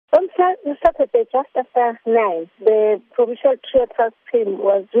On Saturday, just after 9, the provincial trio task team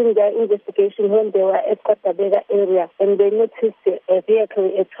was doing their investigation when they were at KwaDabeka area, and they noticed a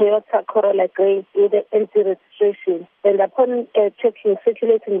vehicle, a Toyota Corolla Grey with an empty registration. And upon checking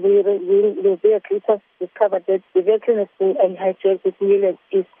circulating the vehicle, it was discovered that the vehicle has been hijacked with Newlands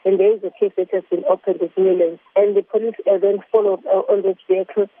East, and there is a case that has been opened with Newlands. And the police then followed on this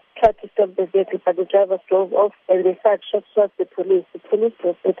vehicle, tried to stop the vehicle, but the driver drove off and they fired shots towards the police. The police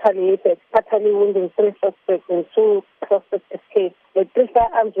was retaliated, fatally wounding 3 suspects and 2 suspects escaped. The 3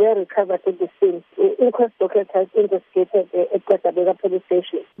 firearms were recovered at the scene. The inquest docket has investigated at KwaDabeka police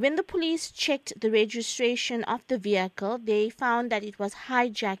station. When the police checked the registration of the vehicle, they found that it was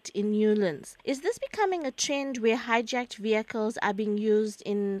hijacked in Newlands. Is this becoming a trend where hijacked vehicles are being used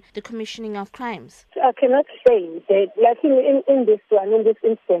in the commissioning of crimes? I cannot say that, like in this one, in this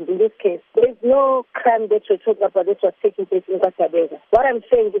instance, in this case, there is no crime that you're talking about that was taking place in KwaDabeka. What I'm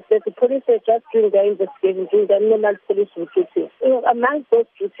saying is that the police are just doing their investigation, doing their normal police duties. Among those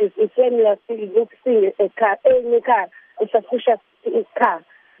duties is when you are seeing a car, a suspicious car,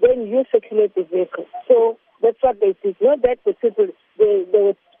 then you circulate the vehicle. So that's what they did. Not that the people, they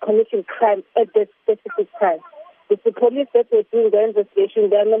were committing crime at that specific time. It's the police that were doing the investigation,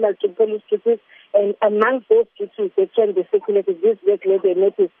 their normal police duties, and among those duties, they turned the circulated this vehicle they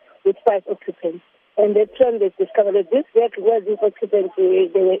noticed with 5 occupants. And they turned they discovered that this vehicle where these occupants they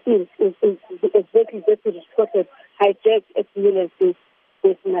were in is exactly that is reported hijacked at Newlands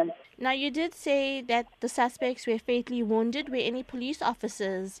this month. Now, you did say that the suspects were fatally wounded. Were any police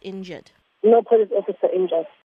officers injured? No police officer injured.